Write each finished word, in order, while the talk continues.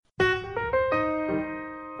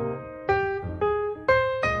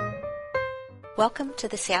Welcome to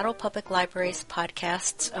the Seattle Public Library's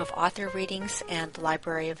podcasts of author readings and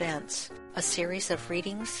library events, a series of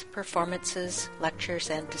readings, performances, lectures,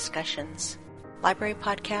 and discussions. Library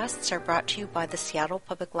podcasts are brought to you by the Seattle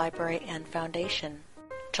Public Library and Foundation.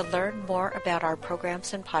 To learn more about our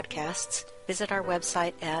programs and podcasts, visit our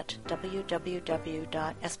website at www.spl.org.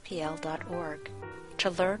 To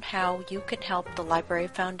learn how you can help the Library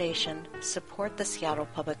Foundation support the Seattle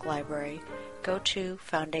Public Library, go to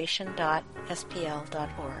foundation.spl.org.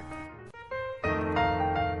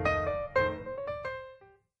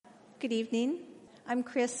 Good evening. I'm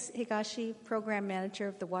Chris Higashi, Program Manager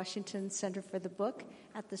of the Washington Center for the Book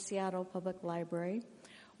at the Seattle Public Library.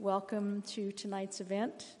 Welcome to tonight's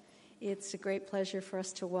event. It's a great pleasure for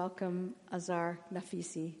us to welcome Azar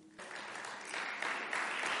Nafisi.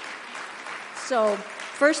 So,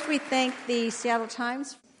 first we thank the Seattle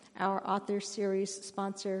Times, our author series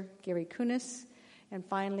sponsor, Gary Kunis, and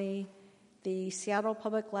finally, the Seattle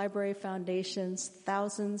Public Library Foundation's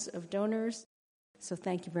thousands of donors. So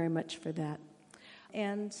thank you very much for that.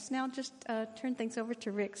 And now just turn things over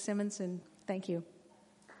to Rick Simmons, and thank you.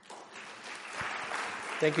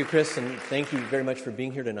 Thank you, Chris, and thank you very much for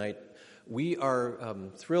being here tonight. We are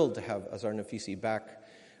thrilled to have Azar Nafisi back.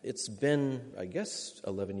 It's been, I guess,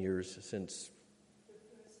 11 years since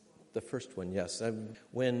the first one, yes.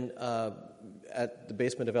 When at the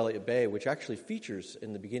basement of Elliott Bay, which actually features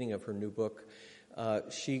in the beginning of her new book,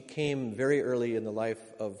 she came very early in the life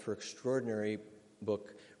of her extraordinary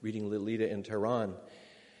book, Reading Lolita in Tehran.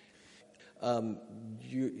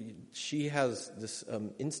 She has this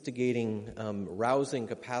instigating, rousing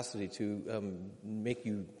capacity to make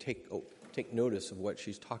you take notice of what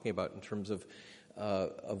she's talking about in terms of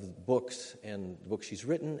books and the books she's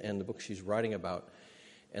written and the books she's writing about.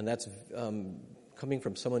 And that's coming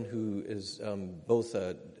from someone who is both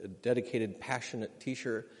a dedicated, passionate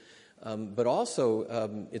teacher, but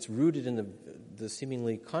also it's rooted in the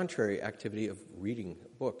seemingly contrary activity of reading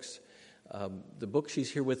books. The book she's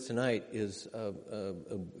here with tonight is a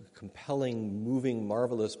compelling, moving,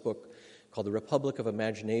 marvelous book called The Republic of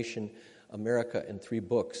Imagination, America in Three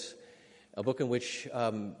Books, a book in which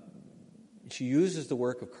she uses the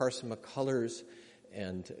work of Carson McCullers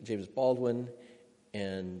and James Baldwin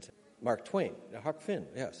and Mark Twain, Huck Finn,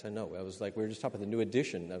 yes, I know. I was like, we were just talking about the new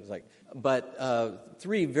edition. I was like, but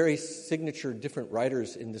three very signature different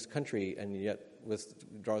writers in this country, and yet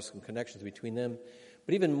draws some connections between them.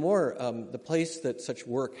 But even more, the place that such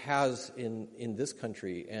work has in this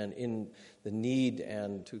country and in the need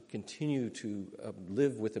and to continue to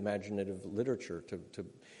live with imaginative literature, to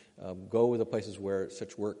go to the places where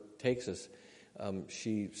such work takes us.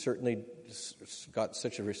 She certainly got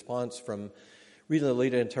such a response from Reading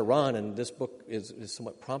Lolita in Tehran, and this book is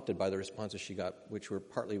somewhat prompted by the responses she got, which were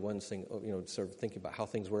partly one thing, sort of thinking about how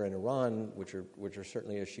things were in Iran, which are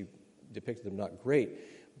certainly, as she depicted them, not great,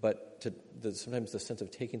 but sometimes the sense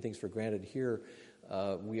of taking things for granted here,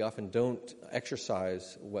 we often don't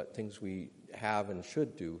exercise what things we have and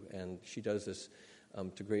should do, and she does this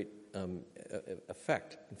to great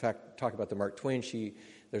effect. In fact, talk about the Mark Twain,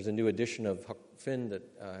 there's a new edition of Huck Finn that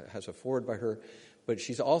has a foreword by her. But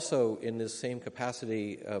she's also, in this same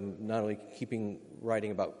capacity, not only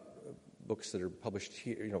writing about books that are published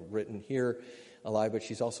here, written here alive, but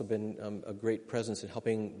she's also been a great presence in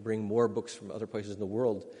helping bring more books from other places in the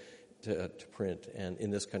world to print and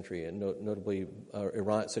in this country, and notably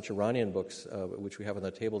such Iranian books, which we have on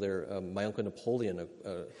the table there. My Uncle Napoleon,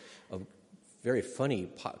 a very funny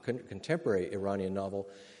contemporary Iranian novel,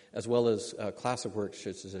 as well as classic works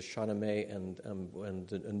such as Shahnameh and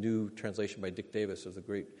a new translation by Dick Davis of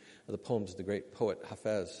the poems of the great poet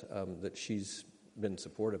Hafez that she's been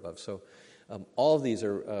supportive of. So all of these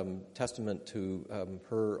are testament to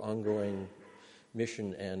her ongoing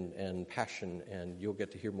mission and passion, and you'll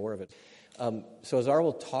get to hear more of it. So Azar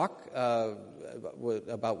will talk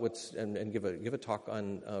about what's and give a talk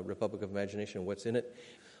on Republic of Imagination and what's in it.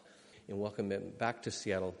 And welcome back to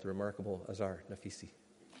Seattle, the remarkable Azar Nafisi.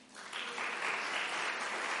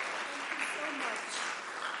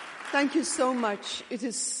 Thank you so much. It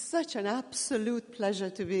is such an absolute pleasure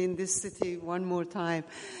to be in this city one more time.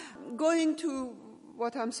 Going to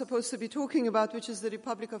what I'm supposed to be talking about, which is the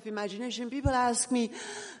Republic of Imagination. People ask me,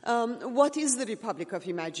 what is the Republic of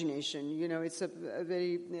Imagination? It's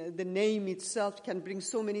the name itself can bring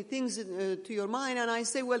so many things to your mind. And I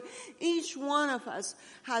say, well, each one of us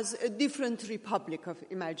has a different Republic of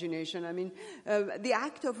Imagination. I mean, the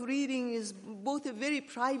act of reading is both a very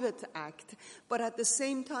private act, but at the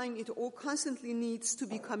same time, it all constantly needs to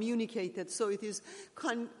be communicated. So it is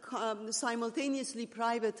simultaneously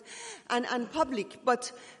private and public.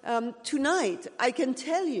 But tonight, I can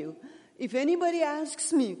tell you, If anybody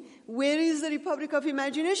asks me, where is the Republic of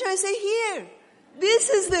Imagination? I say, here. This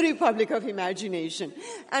is the Republic of Imagination.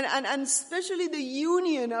 And especially the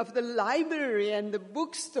union of the library and the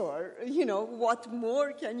bookstore, what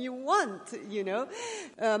more can you want,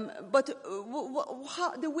 But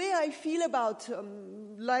the way I feel about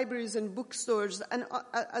libraries and bookstores, and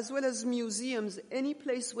as well as museums, any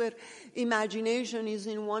place where imagination is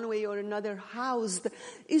in one way or another housed,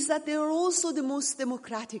 is that they are also the most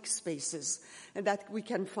democratic spaces that we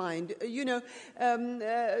can find,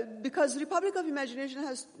 because Republic of Imagination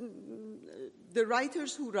has the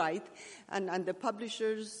writers who write and the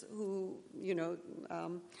publishers who,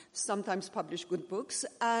 sometimes publish good books,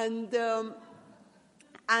 and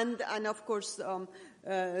of course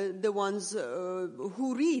the ones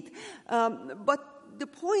who read. But the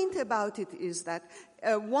point about it is that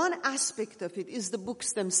one aspect of it is the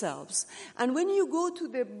books themselves. And when you go to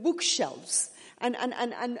the bookshelves and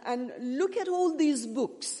look at all these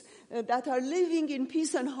books that are living in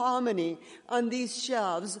peace and harmony on these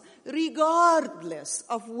shelves, regardless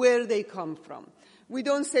of where they come from. We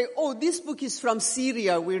don't say, oh, this book is from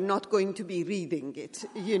Syria, we're not going to be reading it,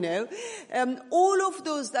 All of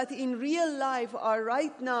those that in real life are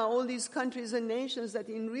right now, all these countries and nations that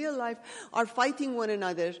in real life are fighting one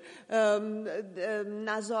another.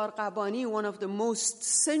 Azar Nafisi, one of the most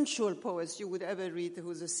sensual poets you would ever read,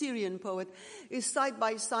 who's a Syrian poet, is side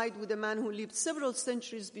by side with a man who lived several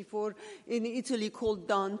centuries before in Italy called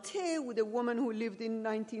Dante, with a woman who lived in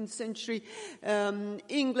 19th century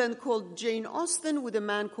England called Jane Austen, with a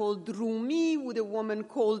man called Rumi, with a woman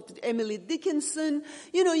called Emily Dickinson.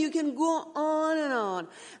 You can go on and on.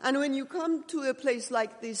 And when you come to a place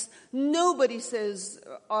like this, nobody says,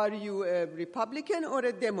 are you a Republican or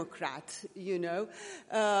a Democrat?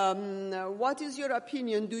 What is your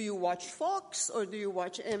opinion? Do you watch Fox or do you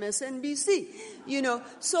watch MSNBC?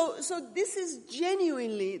 So this is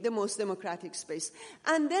genuinely the most democratic space.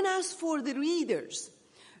 And then as for the readers,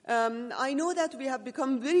 I know that we have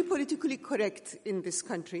become very politically correct in this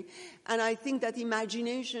country, and I think that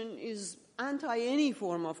imagination is anti any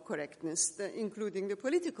form of correctness, including the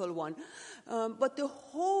political one. But the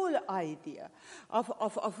whole idea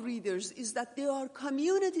of readers is that there are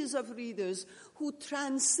communities of readers who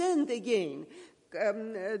transcend again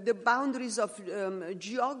the boundaries of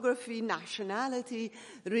geography, nationality,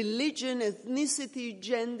 religion, ethnicity,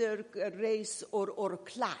 gender, race, or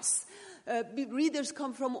class. Readers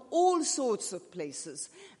come from all sorts of places.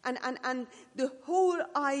 And the whole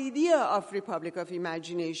idea of Republic of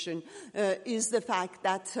Imagination is the fact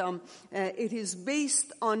that it is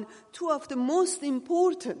based on two of the most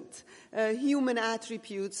important human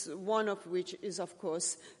attributes, one of which is, of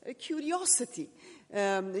course, curiosity.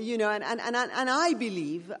 And I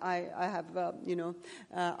believe, I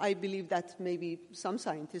believe that maybe some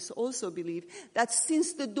scientists also believe that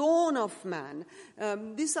since the dawn of man,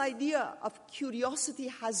 this idea of curiosity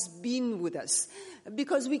has been with us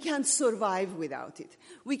because we can't survive without it.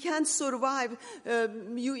 We can't survive.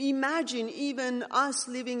 You imagine even us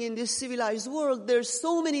living in this civilized world, there's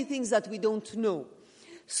so many things that we don't know.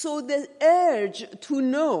 So the urge to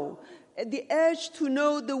know, the urge to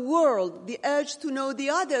know the world, the urge to know the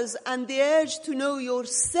others, and the urge to know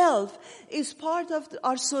yourself is part of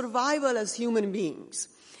our survival as human beings.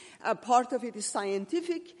 Part of it is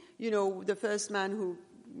scientific. The first man who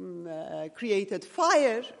created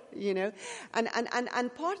fire,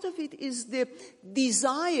 and part of it is the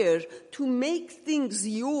desire to make things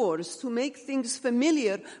yours, to make things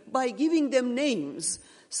familiar by giving them names.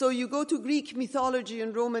 So you go to Greek mythology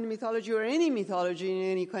and Roman mythology or any mythology in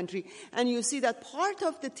any country, and you see that part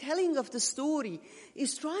of the telling of the story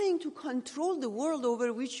is trying to control the world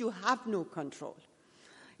over which you have no control.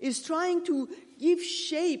 Is trying to give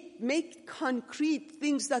shape, make concrete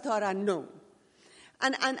things that are unknown.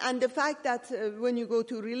 And the fact that when you go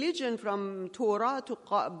to religion, from Torah to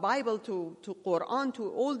Bible to Quran to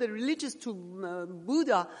all the religious, to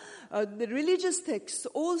Buddha, the religious texts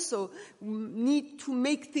also need to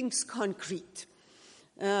make things concrete.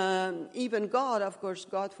 Even God, of course,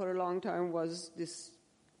 God for a long time was this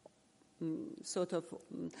sort of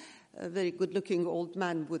very good-looking old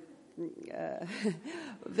man with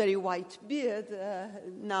very white beard.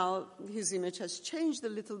 Now his image has changed a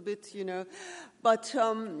little bit, But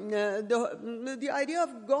the idea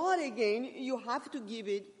of God, again, you have to give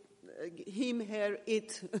it, him, her,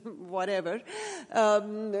 it, whatever,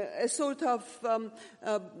 a sort of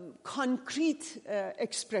concrete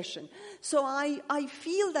expression. So I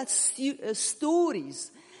feel that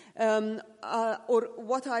stories, or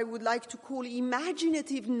what I would like to call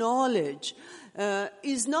imaginative knowledge,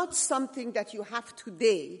 is not something that you have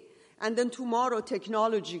today And then tomorrow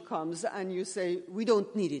technology comes and you say, we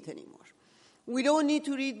don't need it anymore. We don't need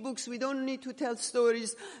to read books. We don't need to tell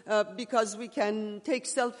stories because we can take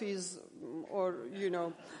selfies or,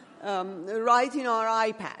 write in our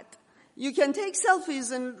iPad. You can take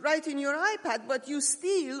selfies and write in your iPad, but you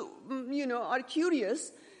still, are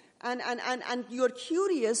curious. And you're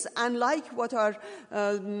curious, and like what our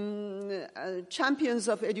champions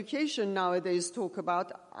of education nowadays talk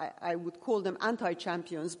about, I would call them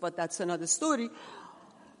anti-champions, but that's another story.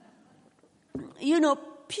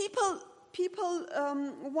 People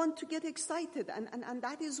want to get excited, and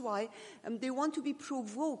that is why they want to be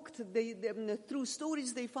provoked. They through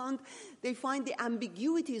stories they find the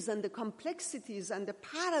ambiguities and the complexities and the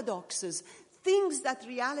paradoxes, things that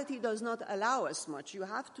reality does not allow us much. You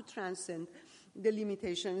have to transcend the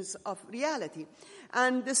limitations of reality.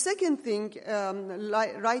 And the second thing,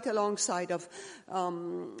 right alongside of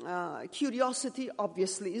curiosity,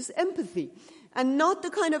 obviously, is empathy. And not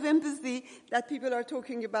the kind of empathy that people are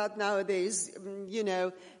talking about nowadays,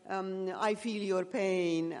 I feel your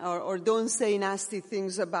pain, or don't say nasty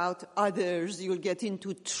things about others, you'll get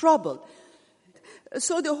into trouble.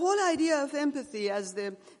 So the whole idea of empathy, as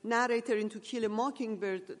the narrator in To Kill a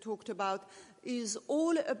Mockingbird talked about, is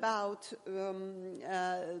all about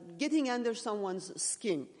getting under someone's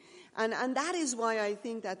skin. And that is why I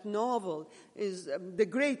think that novel is the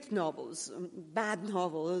great novels, bad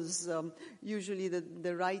novels, usually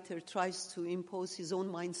the writer tries to impose his own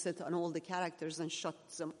mindset on all the characters and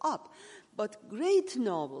shuts them up. But great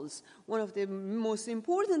novels, one of the most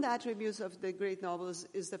important attributes of the great novels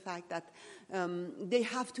is the fact that they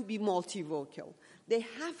have to be multivocal. They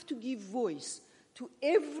have to give voice to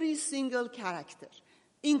every single character,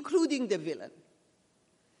 including the villain.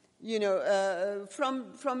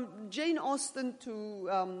 From Jane Austen to,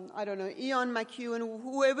 Ian McEwan,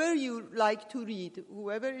 whoever you like to read,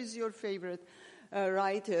 whoever is your favorite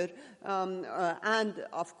writer, and,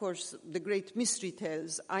 of course, the great mystery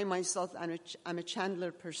tales. I myself am a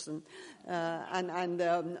Chandler person, and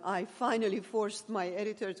I finally forced my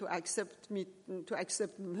editor to accept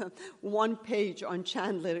one page on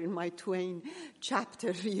Chandler in my Twain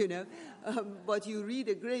chapter, But you read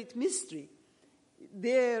a great mystery.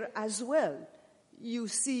 There as well, you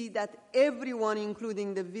see that everyone,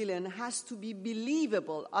 including the villain, has to be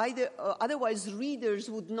believable. Otherwise, readers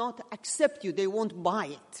would not accept you. They won't buy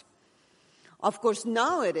it. Of course,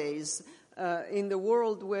 nowadays, in the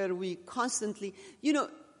world where we constantly,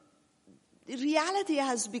 reality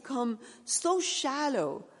has become so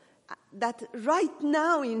shallow that right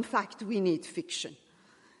now, in fact, we need fiction.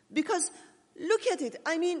 Because look at it.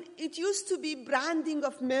 It used to be branding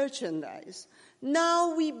of merchandise.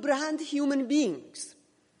 Now we brand human beings.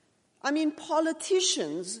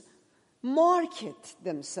 Politicians market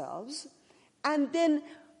themselves, and then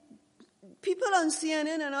people on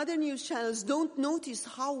CNN and other news channels don't notice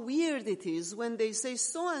how weird it is when they say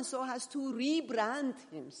so-and-so has to rebrand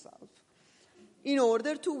himself in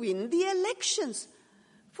order to win the elections.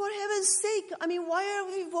 For heaven's sake, why are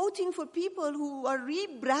we voting for people who are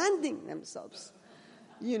rebranding themselves?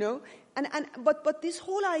 But this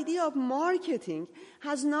whole idea of marketing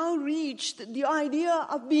has now reached the idea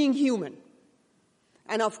of being human.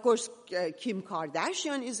 And of course, Kim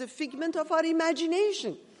Kardashian is a figment of our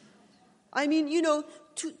imagination.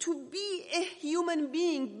 To be a human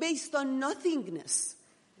being based on nothingness.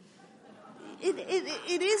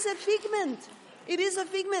 It is a figment. It is a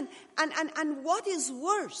figment. And what is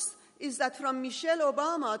worse is that from Michelle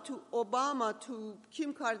Obama to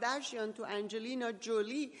Kim Kardashian to Angelina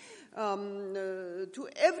Jolie to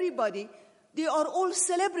everybody, they are all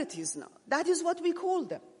celebrities now. That is what we call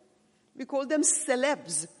them. We call them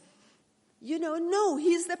celebs. No,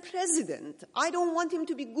 he's the president. I don't want him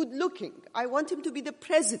to be good looking. I want him to be the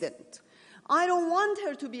president. I don't want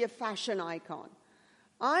her to be a fashion icon.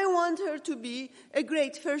 I want her to be a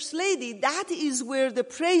great first lady. That is where the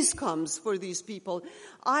praise comes for these people.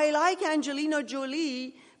 I like Angelina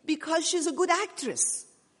Jolie because she's a good actress.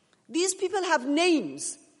 These people have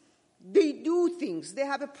names. They do things. They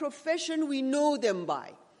have a profession we know them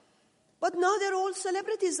by. But now they're all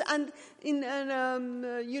celebrities. And in a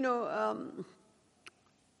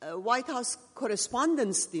White House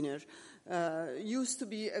Correspondents' Dinner, used to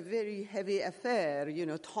be a very heavy affair.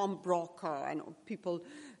 Tom Brokaw and people,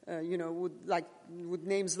 with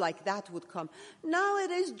names like that would come.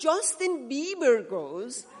 Nowadays, Justin Bieber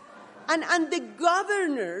goes, and the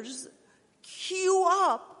governors queue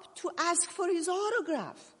up to ask for his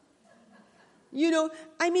autograph.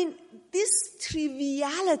 This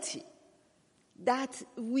triviality that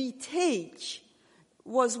we take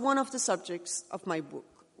was one of the subjects of my book.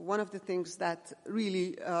 one of the things that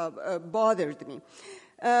really bothered me.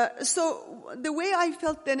 So the way I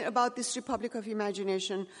felt then about this Republic of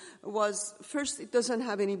Imagination was, first, it doesn't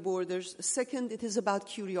have any borders. Second, it is about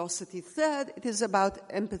curiosity. Third, it is about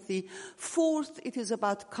empathy. Fourth, it is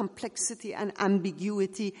about complexity and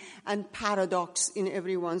ambiguity and paradox in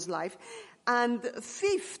everyone's life. And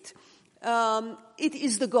fifth, it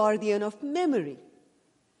is the guardian of memory.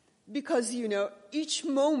 Because, each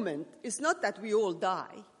moment, it's not that we all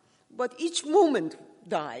die, but each moment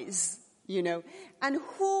dies. And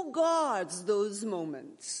who guards those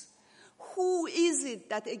moments? Who is it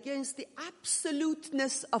that against the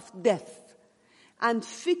absoluteness of death and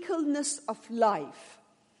fickleness of life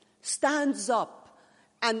stands up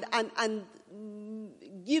and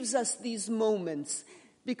gives us these moments?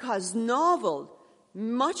 Because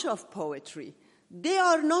much of poetry, they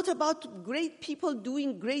are not about great people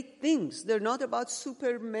doing great things. They're not about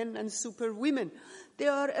supermen and superwomen. They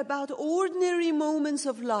are about ordinary moments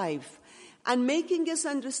of life and making us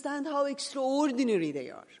understand how extraordinary they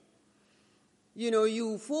are.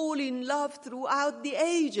 You fall in love throughout the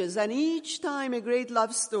ages, and each time a great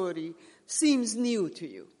love story seems new to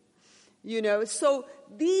you. So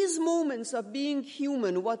these moments of being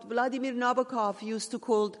human, what Vladimir Nabokov used to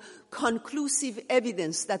call conclusive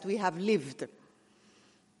evidence that we have lived.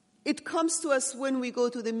 It comes to us when we go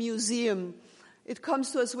to the museum. It comes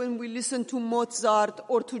to us when we listen to Mozart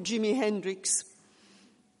or to Jimi Hendrix.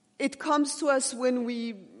 It comes to us when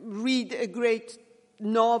we read a great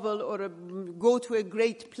novel or go to a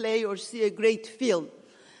great play or see a great film.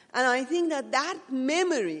 And I think that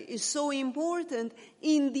memory is so important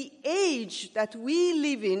in the age that we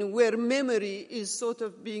live in, where memory is sort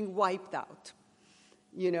of being wiped out.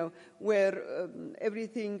 Where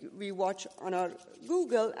everything we watch on our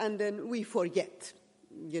Google and then we forget.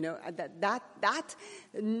 That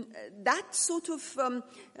sort of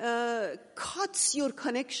cuts your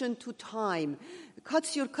connection to time,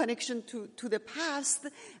 cuts your connection to the past,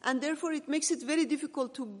 and therefore it makes it very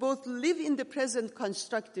difficult to both live in the present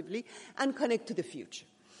constructively and connect to the future.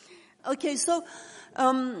 Okay, so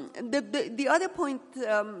the other point,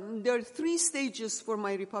 there are three stages for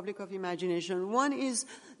my Republic of Imagination. One is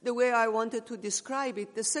the way I wanted to describe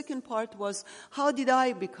it. The second part was, how did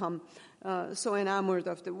I become so enamored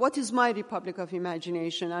of what is my Republic of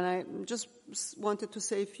Imagination? And I just wanted to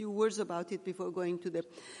say a few words about it before going to the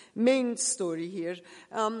main story here.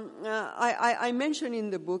 I mentioned in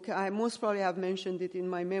the book, I most probably have mentioned it in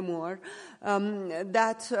my memoir,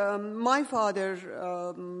 that my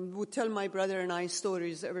father would tell my brother and I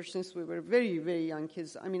stories ever since we were very, very young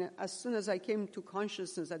kids. I mean, as soon as I came to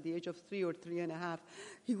consciousness at the age of 3 or 3.5,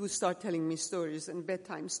 he would start telling me stories and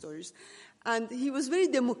bedtime stories. And he was very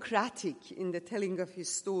democratic in the telling of his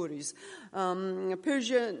stories.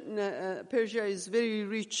 Persia is very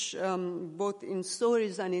rich both in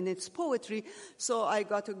stories and in its poetry, so I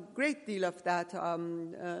got a great deal of that.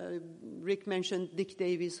 Rick mentioned Dick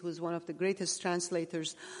Davis, who is one of the greatest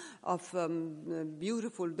translators of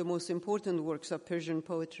the most important works of Persian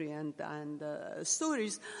poetry and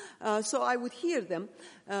stories. So I would hear them.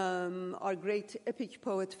 Our great epic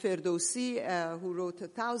poet Ferdowsi, who wrote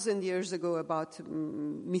 1,000 years ago about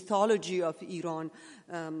mythology of Iran,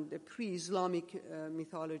 the pre-Islamic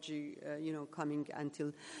mythology, coming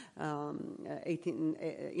until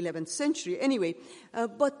 11th century. Anyway,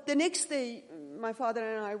 but the next day, my father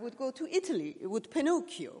and I would go to Italy with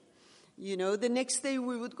Pinocchio. The next day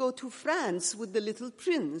we would go to France with The Little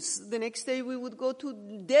Prince. The next day we would go to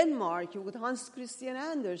Denmark with Hans Christian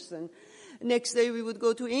Andersen. Next day we would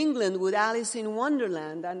go to England with Alice in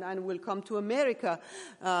Wonderland, and we'll come to America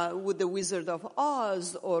with The Wizard of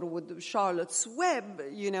Oz or with Charlotte's Web,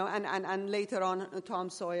 and later on Tom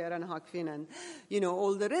Sawyer and Huck Finn and,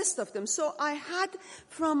 all the rest of them. So I had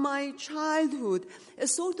from my childhood a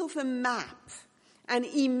sort of a map, an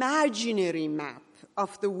imaginary map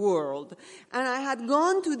of the world. And I had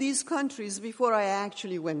gone to these countries before I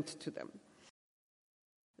actually went to them.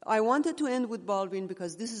 I wanted to end with Baldwin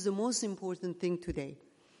because this is the most important thing today.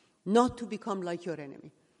 Not to become like your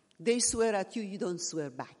enemy. They swear at you, you don't swear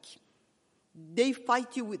back. They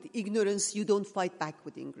fight you with ignorance, you don't fight back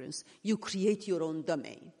with ignorance. You create your own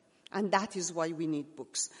domain. And that is why we need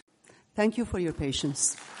books. Thank you for your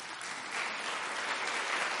patience.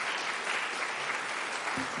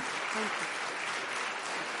 Thank you.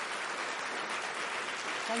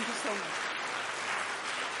 Thank you so much.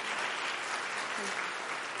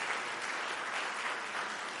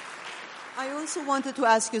 I also wanted to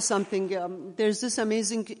ask you something. There's this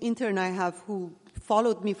amazing intern I have who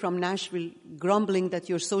followed me from Nashville, grumbling that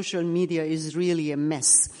your social media is really a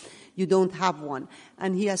mess. you don't have one.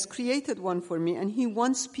 And he has created one for me, and he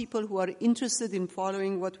wants people who are interested in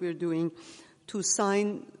following what we're doing to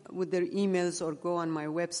sign with their emails or go on my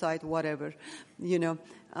website, whatever.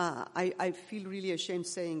 I feel really ashamed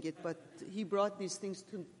saying it, but he brought these things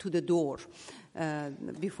to the door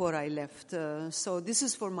before I left. So this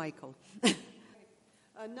is for Michael.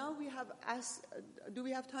 Now we have asked, do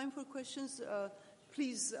we have time for questions?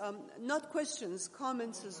 Please, not questions,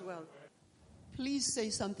 comments as well. Please say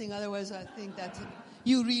something, otherwise I think that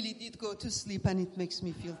you really did go to sleep and it makes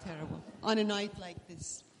me feel terrible on a night like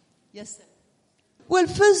this. Yes, sir. Well,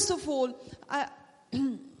 first of all,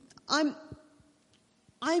 I'm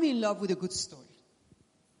in love with a good story.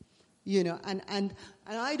 And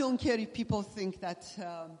I don't care if people think that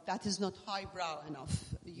that is not highbrow enough.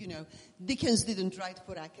 Dickens didn't write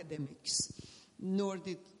for academics, nor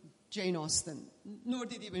did Jane Austen, nor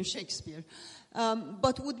did even Shakespeare.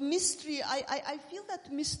 But with mystery, I feel that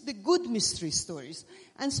the good mystery stories,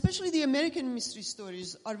 and especially the American mystery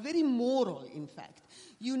stories, are very moral, in fact.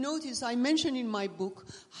 You notice, I mentioned in my book,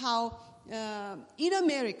 how in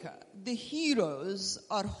America, the heroes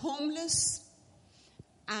are homeless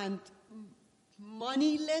and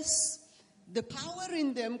moneyless. The power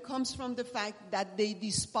in them comes from the fact that they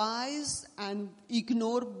despise and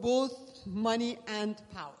ignore both money and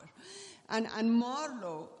power. And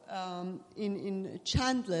Marlowe in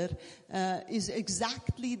Chandler is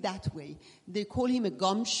exactly that way. They call him a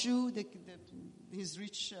gumshoe, his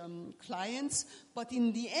rich clients, but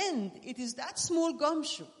in the end, it is that small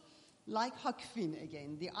gumshoe, like Huck Finn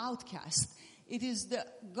again, the outcast. It is the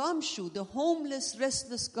gumshoe, the homeless,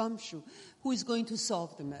 restless gumshoe, who is going to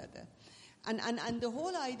solve the murder. And the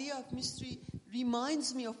whole idea of mystery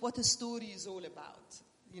reminds me of what a story is all about.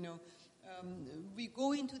 We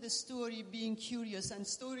go into the story being curious, and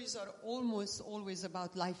stories are almost always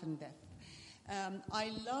about life and death.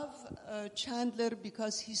 I love Chandler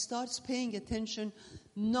because he starts paying attention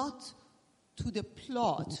not to the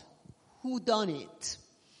plot, who done it,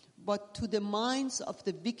 but to the minds of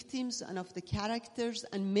the victims and of the characters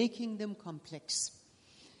and making them complex.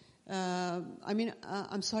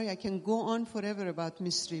 I'm sorry, I can go on forever about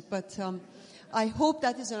mystery, but I hope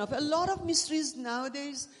that is enough. A lot of mysteries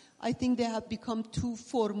nowadays, I think they have become too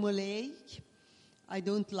formulaic. I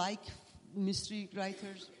don't like mystery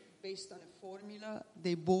writers based on a formula.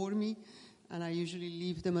 They bore me, and I usually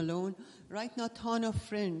leave them alone. Right now, Tana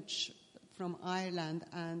French from Ireland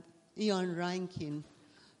and Ian Rankin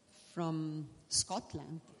from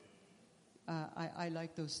Scotland. I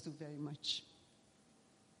like those two very much.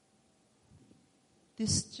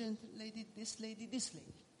 This lady.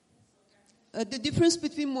 The difference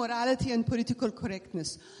between morality and political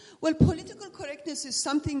correctness. Well, political correctness is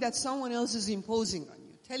something that someone else is imposing on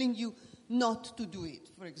you, telling you not to do it,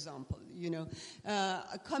 for example.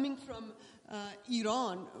 Coming from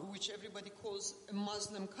Iran, which everybody calls a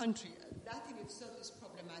Muslim country, that in itself is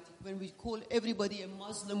problematic when we call everybody a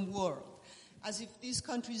Muslim world, as if these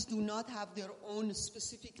countries do not have their own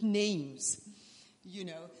specific names.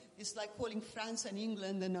 It's like calling France and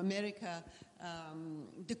England and America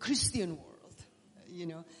the Christian world.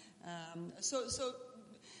 So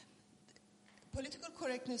political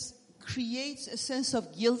correctness creates a sense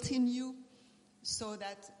of guilt in you, so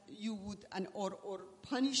that you would, or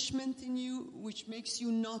punishment in you, which makes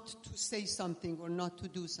you not to say something or not to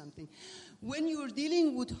do something. When you're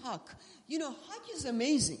dealing with Huck, Huck is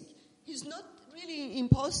amazing. He's not really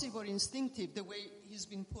impulsive or instinctive the way he's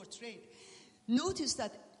been portrayed. Notice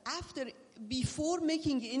that before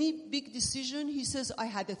making any big decision, he says, I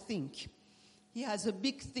had a think. He has a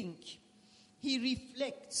big think. He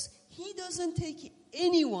reflects. He doesn't take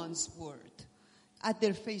anyone's word at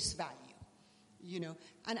their face value,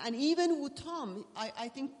 And even with Tom, I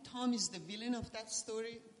think Tom is the villain of that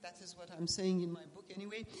story. That is what I'm saying in my book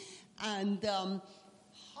anyway. And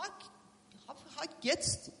Huck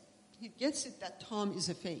gets it that Tom is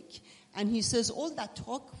a fake. And he says all that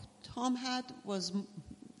talk Tom had was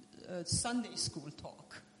Sunday school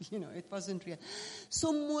talk. It wasn't real.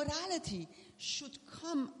 So morality should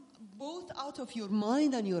come both out of your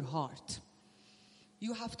mind and your heart.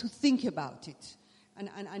 You have to think about it.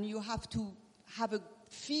 And you have to have a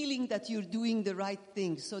feeling that you're doing the right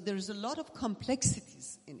thing. So there's a lot of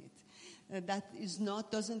complexities in it that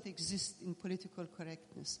doesn't exist in political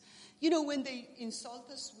correctness. When they insult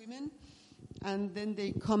us women, and then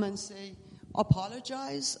they come and say,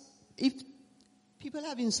 apologize. If people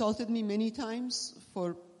have insulted me many times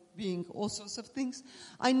for being all sorts of things,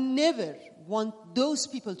 I never want those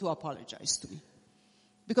people to apologize to me,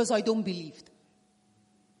 because I don't believe them.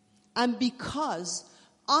 And because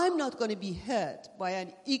I'm not going to be hurt by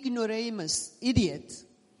an ignoramus idiot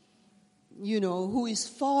who is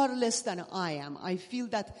far less than I am. I feel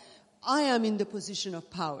that I am in the position of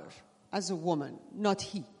power as a woman, not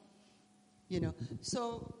he.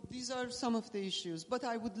 So these are some of the issues. But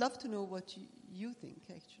I would love to know what you think,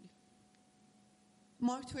 actually.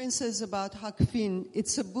 Mark Twain says about Huck Finn,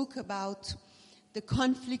 it's a book about the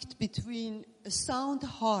conflict between a sound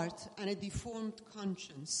heart and a deformed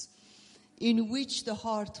conscience, in which the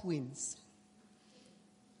heart wins.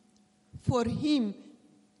 For him,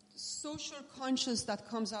 social conscience that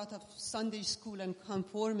comes out of Sunday school and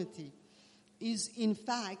conformity is, in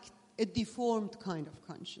fact, a deformed kind of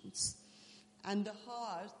conscience. And the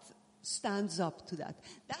heart stands up to that.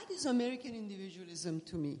 That is American individualism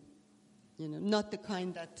to me. Not the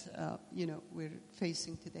kind that, we're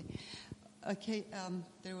facing today. Okay,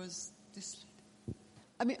 there was this.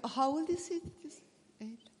 How old is he? This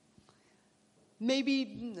 8?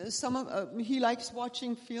 Maybe he likes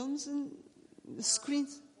watching films and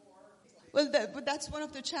screens. Well, but that's one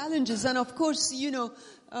of the challenges. And of course,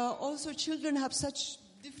 also children have such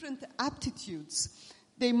different aptitudes.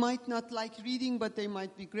 They might not like reading, but they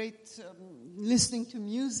might be great listening to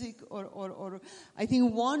music, or I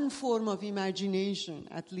think one form of imagination,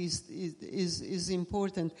 at least, is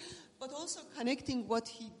important. But also connecting what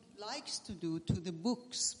he likes to do to the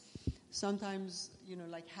books. Sometimes,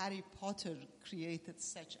 like Harry Potter created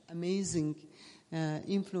such amazing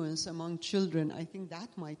influence among children. I think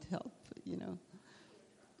that might help,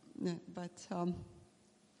 But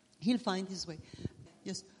he'll find his way.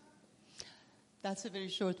 Yes. That's a very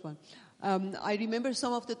short one. I remember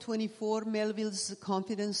some of the 24, Melville's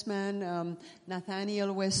Confidence Man,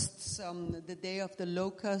 Nathaniel West's The Day of the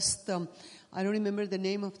Locust. I don't remember the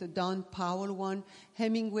name of the Don Powell one.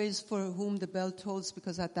 Hemingway's For Whom the Bell Tolls,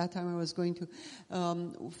 because at that time I was going to.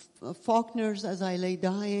 Faulkner's As I Lay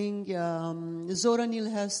Dying. Zora Neale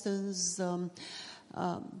Hurston's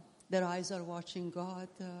Their Eyes Are Watching God.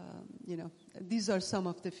 These are some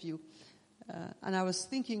of the few. And I was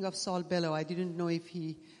thinking of Saul Bellow. I didn't know if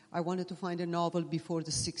I wanted to find a novel before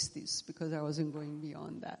the 60s because I wasn't going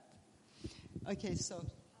beyond that. Okay, so,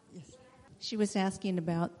 yes. She was asking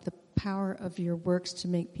about the power of your works to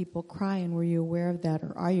make people cry, and were you aware of that,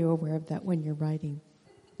 or are you aware of that when you're writing?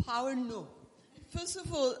 Power, no. First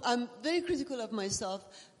of all, I'm very critical of myself.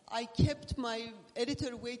 I kept my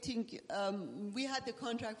editor waiting. We had the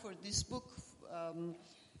contract for this book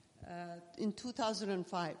in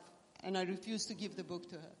 2005. And I refused to give the book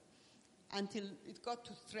to her until it got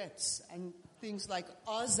to threats and things like,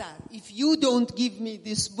 Azar, if you don't give me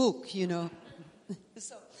this book,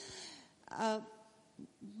 So,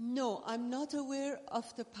 no, I'm not aware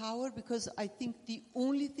of the power, because I think the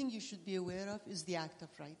only thing you should be aware of is the act of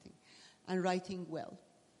writing, and writing well.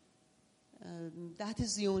 That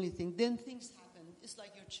is the only thing. Then things happen. It's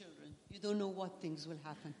like your children. You don't know what things will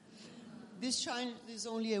happen. This child is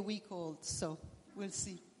only a week old, so we'll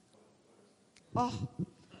see. Oh,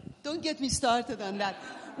 don't get me started on that.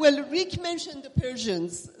 Well, Rick mentioned the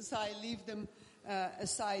Persians, so I leave them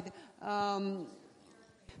aside.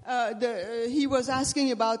 He was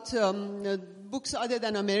asking about books other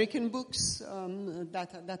than American books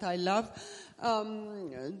that I love.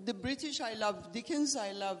 The British, I love Dickens.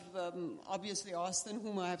 I love, obviously, Austen,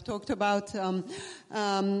 whom I have talked about.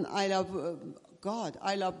 I love...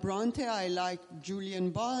 I love Bronte, I like Julian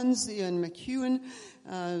Barnes, Ian McEwan,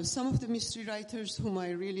 some of the mystery writers whom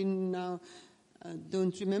I really now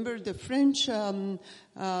don't remember. The French,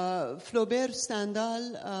 Flaubert,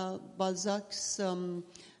 Stendhal, Balzac's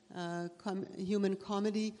Human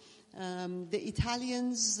Comedy. The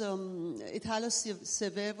Italians, Italo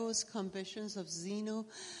Sevevo's Confessions of Zeno,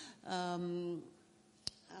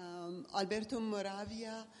 Alberto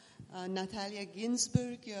Moravia, Natalia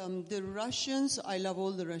Ginsburg, the Russians. I love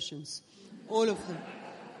all the Russians, all of them,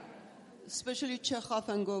 especially Chekhov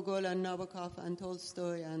and Gogol and Nabokov and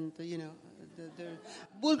Tolstoy and the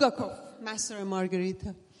Bulgakov, Master and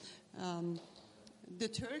Margarita. The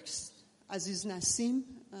Turks, Aziz Nasim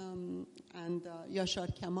and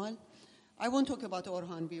Yashar Kemal. I won't talk about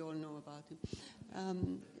Orhan. We all know about him.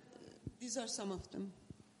 These are some of them.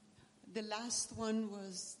 The last one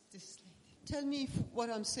was this lady. Tell me if what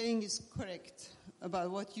I'm saying is correct about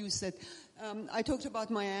what you said. I talked about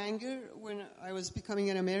my anger when I was becoming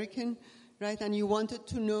an American, right? And you wanted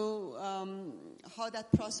to know how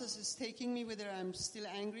that process is taking me, whether I'm still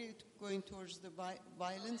angry, going towards the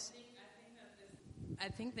violence. I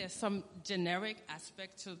think there's some generic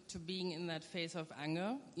aspect to being in that phase of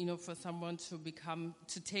anger, for someone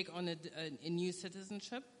to take on a new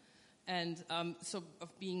citizenship. And so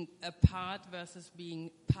of being a part versus being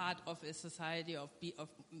part of a society, of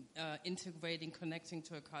integrating, connecting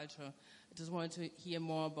to a culture. I just wanted to hear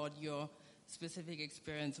more about your specific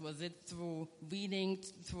experience? Was it through reading,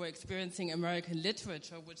 through experiencing American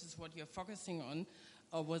literature, which is what you're focusing on,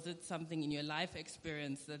 or was it something in your life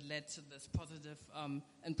experience that led to this positive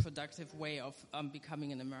and productive way of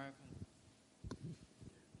becoming an American?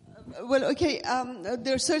 Well, okay,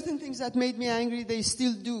 there are certain things that made me angry, they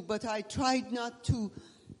still do, but I tried not to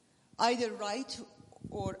either write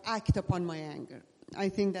or act upon my anger. I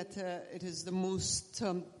think that it is the most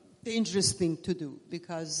dangerous thing to do,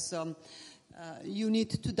 because you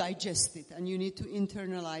need to digest it and you need to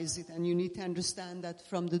internalize it, and you need to understand that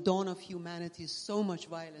from the dawn of humanity so much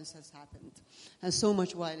violence has happened and so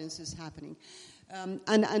much violence is happening.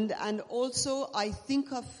 And also I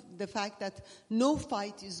think of the fact that no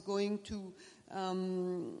fight is going to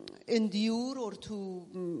endure or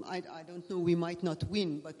to, I don't know, we might not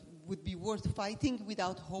win, but would be worth fighting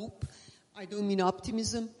without hope. I don't mean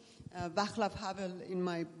optimism. Václav Havel, in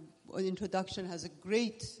my introduction, has a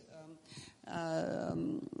great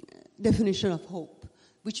definition of hope,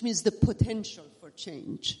 which means the potential for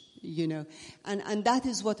change, you know. And that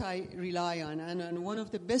is what I rely on. And one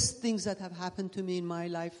of the best things that have happened to me in my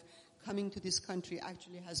life coming to this country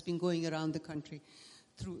actually has been going around the country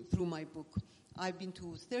through my book. I've been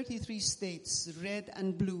to 33 states, red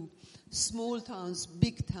and blue, small towns,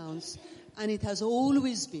 big towns, and it has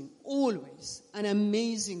always been an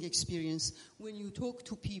amazing experience when you talk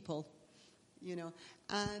to people, you know.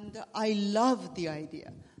 And I love the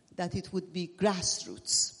idea that it would be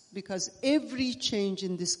grassroots, because every change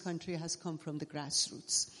in this country has come from the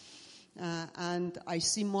grassroots. And I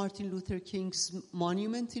see Martin Luther King's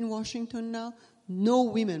monument in Washington now. No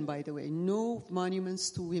women, by the way, no monuments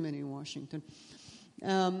to women in Washington.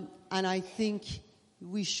 And I think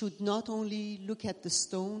we should not only look at the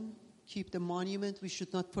stone, keep the monument, we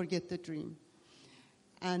should not forget the dream.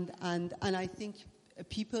 And I think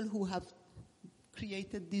people who have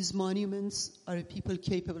created these monuments are people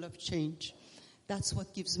capable of change. That's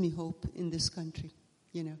what gives me hope in this country,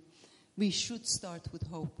 you know. We should start with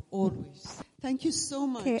hope, always. Thank you so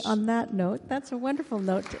much. Okay, on that note, that's a wonderful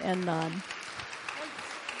note to end on.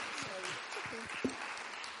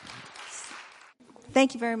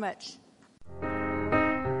 Thank you very much.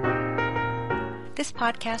 This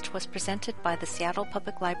podcast was presented by the Seattle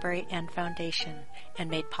Public Library and Foundation and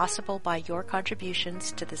made possible by your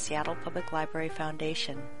contributions to the Seattle Public Library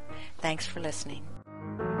Foundation. Thanks for listening.